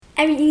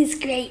Everything's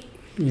great.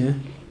 Yeah.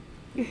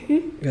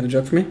 You got a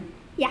joke for me?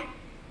 Yeah.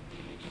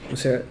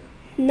 Let's hear it.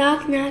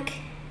 Knock, knock.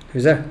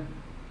 Who's there?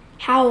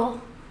 Howl.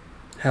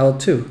 Howl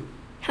 2.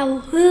 Howl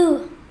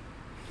who?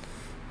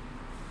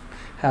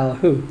 Howl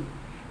who?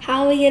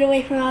 How do we get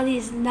away from all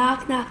these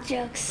knock, knock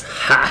jokes?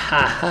 Ha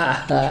ha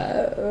ha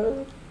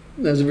ha.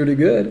 That's pretty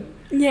good.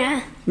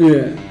 Yeah.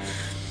 Yeah.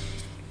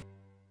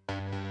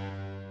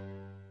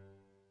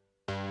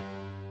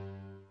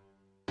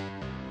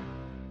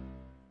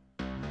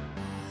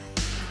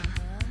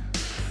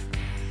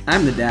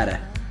 I'm the data.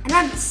 And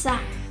I'm the son.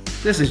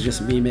 This is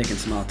just me making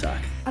small talk.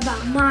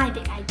 About my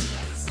big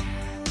ideas.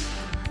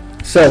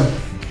 So,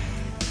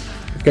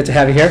 good to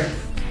have you here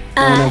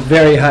on a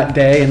very hot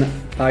day in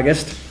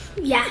August.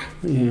 Yeah.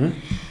 Yeah.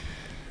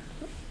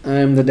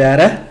 I'm the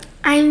data,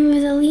 I'm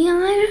the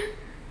Leon.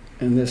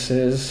 and this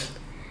is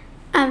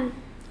We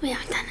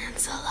haven't done it in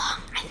so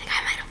long. I think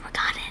I might have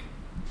forgotten.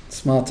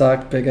 small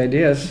talk, big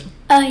ideas.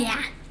 Oh,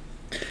 yeah.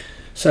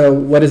 So,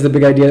 what is the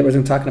big idea that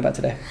we're talking about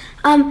today?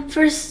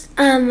 First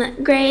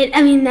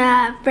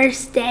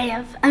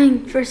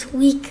first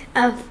week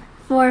of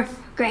 4th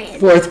grade.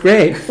 Fourth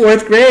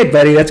grade,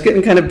 buddy. That's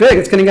getting kind of big.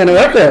 It's getting kind of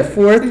up there.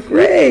 Fourth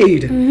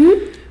grade.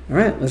 Mm-hmm. All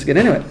right, let's get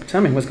into it. Tell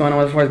me, what's going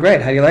on with fourth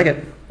grade? How do you like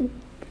it?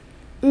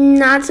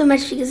 Not so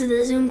much because of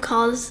the Zoom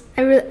calls.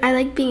 I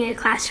like being in a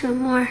classroom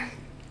more.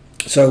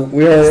 So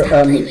we're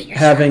Stop playing with your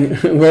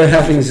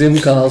having Zoom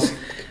calls,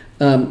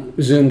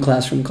 Zoom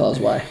classroom calls.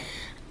 Why?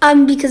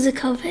 Because of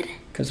COVID.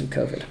 Because of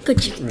COVID.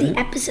 But you get the Right.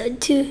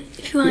 episode 2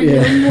 if you want to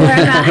know more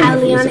about how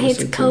Leon hates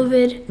Episode 2.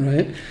 COVID.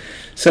 Right.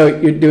 So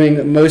you're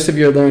doing most of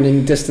your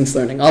learning distance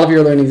learning. All of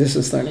your learning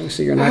distance learning.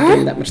 So you're not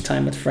getting that much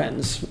time with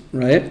friends,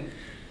 right?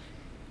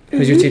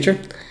 Who's your teacher?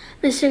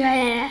 Mr.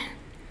 Gaeta,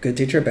 Good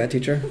teacher, bad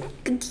teacher?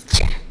 good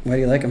teacher. Why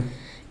do you like him?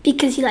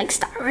 Because he likes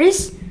Star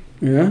Wars.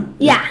 Yeah.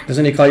 Yeah.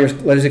 Doesn't he call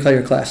what does he call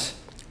your class?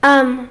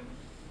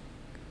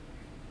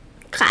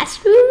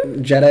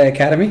 Classroom? Jedi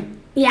Academy?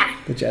 Yeah.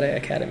 The Jedi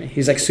Academy.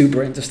 He's like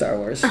super into Star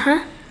Wars.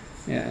 Uh-huh.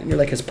 Yeah, and you're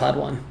like his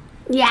Padawan.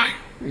 Yeah.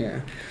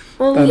 Yeah.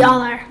 Well, we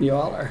all are. You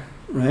all are,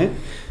 right?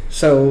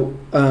 So,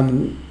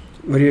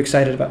 what are you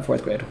excited about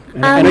fourth grade?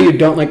 And I know you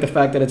don't like the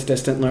fact that it's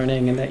distant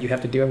learning and that you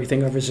have to do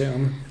everything over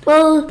Zoom.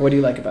 Well, But what do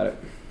you like about it?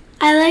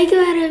 I like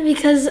about it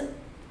because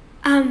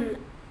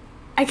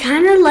I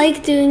kind of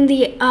like doing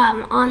the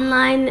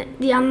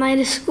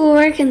online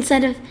schoolwork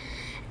instead of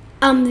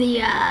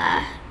the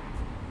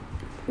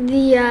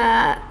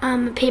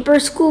paper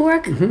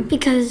schoolwork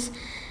because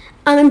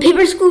in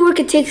paper schoolwork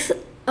it takes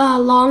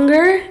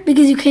longer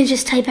because you can't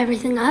just type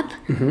everything up,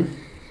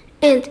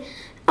 and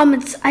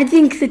I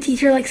think the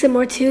teacher likes it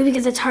more too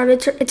because it's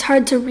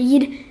hard to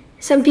read.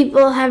 Some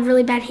people have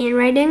really bad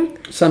handwriting.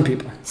 Some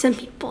people. Some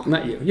people.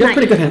 Not you. You have Not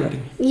pretty you. good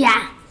handwriting.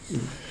 Yeah.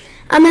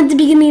 At the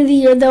beginning of the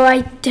year, though,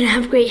 I didn't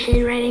have great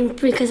handwriting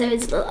because I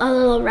was a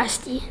little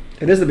rusty.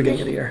 It is the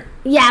beginning of the year.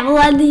 Yeah, well,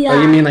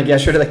 Oh, you mean like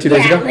yesterday, like 2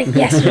 days ago? like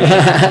yesterday.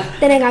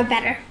 Then I got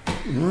better.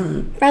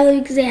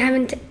 Probably because I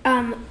haven't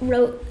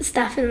wrote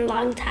stuff in a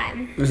long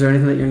time. Is there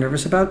anything that you're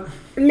nervous about?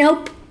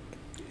 Nope.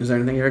 Is there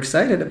anything you're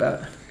excited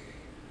about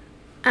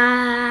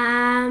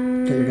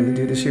that you're going to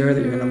do this year,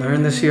 that you're going to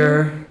learn this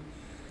year?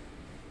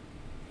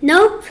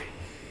 Nope.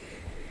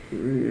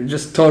 You're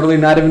just totally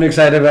not even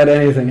excited about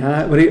anything,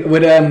 huh?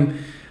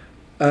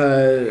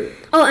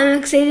 I'm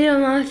excited about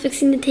Mama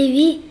fixing the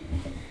TV.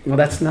 Well,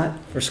 that's not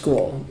for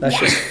school. That's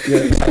just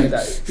you're excited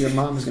that your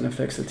mom's going to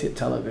fix the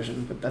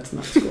television, but that's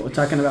not school. We're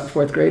talking about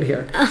fourth grade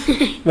here.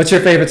 Okay. What's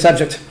your favorite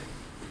subject?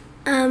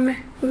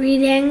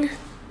 Reading,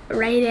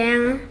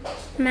 writing,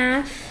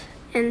 math,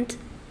 and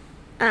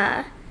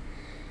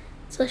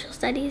social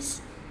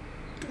studies.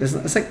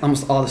 It's like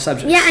almost all the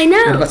subjects. Yeah, I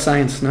know. What about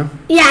science, no?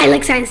 Yeah, I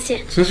like science too.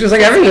 So it's just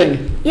like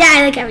everything. Yeah,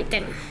 I like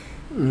everything.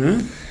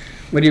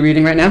 What are you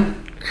reading right now?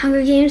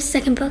 Hunger Games,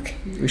 second book.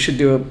 We should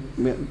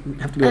we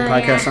have to do a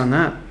podcast yeah. on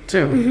that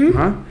too.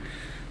 Huh?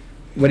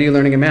 What are you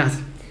learning in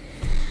math?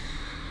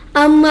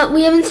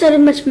 We haven't started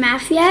much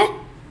math yet.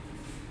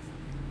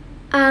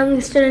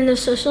 We started no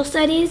social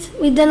studies.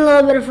 We've done a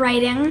little bit of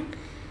writing.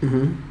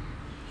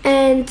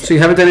 And So you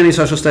haven't done any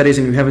social studies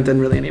and you haven't done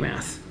really any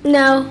math.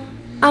 no,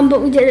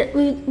 but we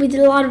did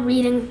a lot of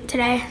reading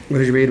today. What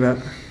did you read about?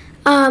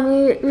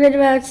 We read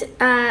about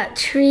a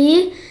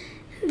tree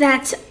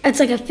it's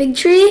like a fig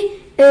tree,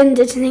 and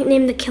it's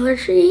named the killer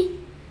tree.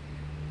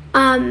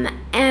 And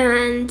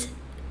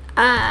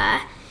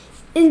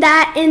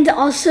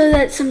also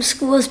that some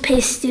schools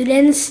pay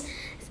students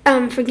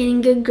for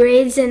getting good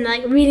grades, and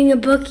like reading a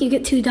book, you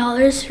get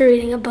 $2 for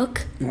reading a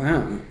book.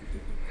 Wow.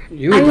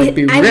 You would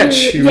be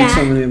rich. You read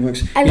so many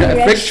books. I'd be A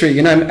fig rich. tree.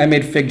 I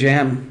made fig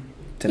jam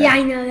today. Yeah,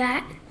 I know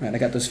that. Right, I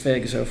got those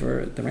figs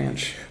over at the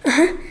ranch.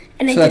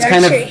 And I So that's did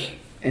kind archery.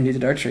 and you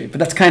did archery. But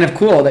that's kind of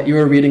cool that you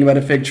were reading about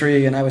a fig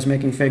tree and I was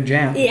making fig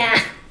jam. Yeah.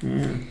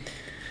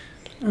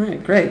 All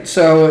right, great.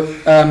 So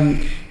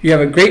you have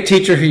a great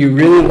teacher who you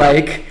really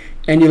like,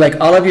 and you like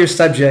all of your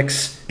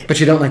subjects, but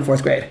you don't like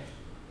fourth grade.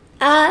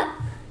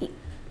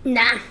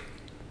 Nah.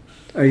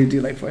 Or you do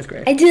like fourth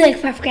grade. I do like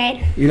 4th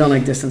grade. You don't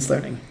like distance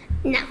learning.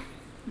 No.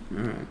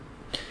 All right.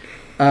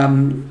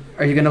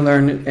 Are you going to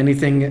learn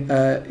anything?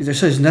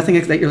 There's nothing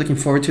that you're looking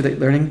forward to that you're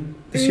learning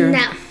this year?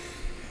 No.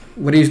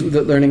 What are you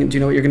learning? Do you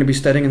know what you're going to be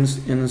studying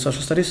in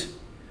social studies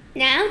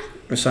No.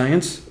 or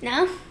science?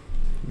 No.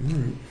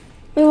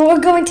 We're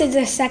going to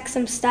dissect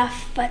some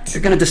stuff, but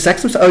You're going to dissect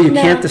some stuff? Oh, you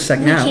no, can't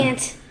dissect now. We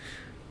can't.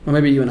 Well,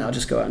 maybe you and I'll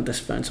just go out and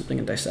just find something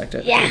and dissect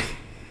it. Yeah.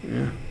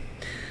 Yeah.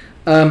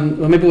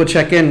 Well, maybe we'll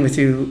check in with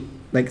you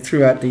like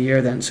throughout the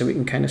year then, so we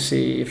can kind of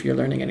see if you're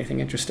learning anything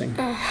interesting.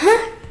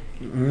 Uh-huh.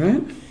 All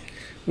right.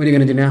 What are you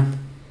going to do now?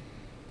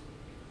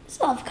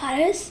 So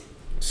avocados.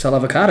 Sell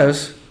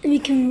avocados. And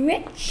become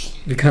rich.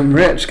 Become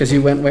rich because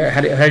you went where?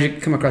 How did you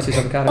come across these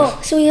avocados? Oh,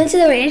 so we went to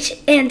the ranch,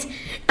 and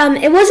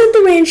it wasn't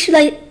the ranch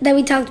that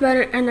we talked about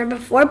in our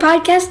before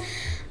podcast.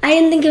 I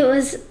didn't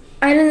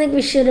think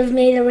we should have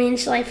made a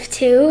Ranch Life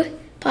 2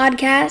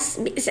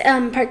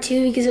 podcast, part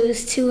 2, because it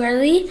was too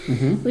early.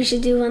 Mm-hmm. We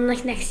should do one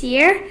like next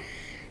year.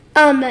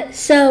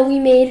 So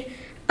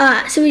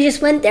we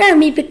just went there and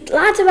we picked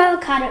lots of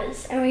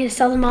avocados, and we're gonna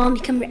sell them all and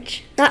become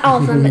rich. Not all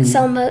of them, but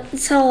sell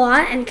a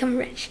lot and become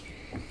rich.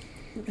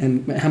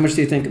 And how much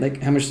do you think?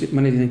 Like, how much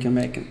money do you think you'll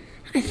make?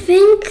 I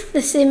think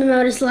the same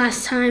amount as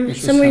last time, Which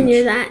was somewhere how much?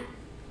 near that.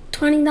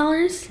 $20.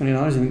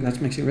 $20. You think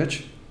that makes you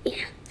rich?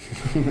 Yeah.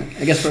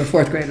 I guess for a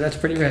fourth grader, that's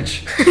pretty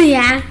rich.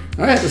 Yeah.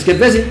 All right, let's get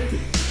busy.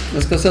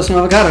 Let's go sell some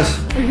avocados.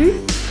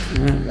 Mhm.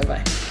 All right,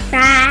 bye-bye.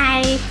 Bye.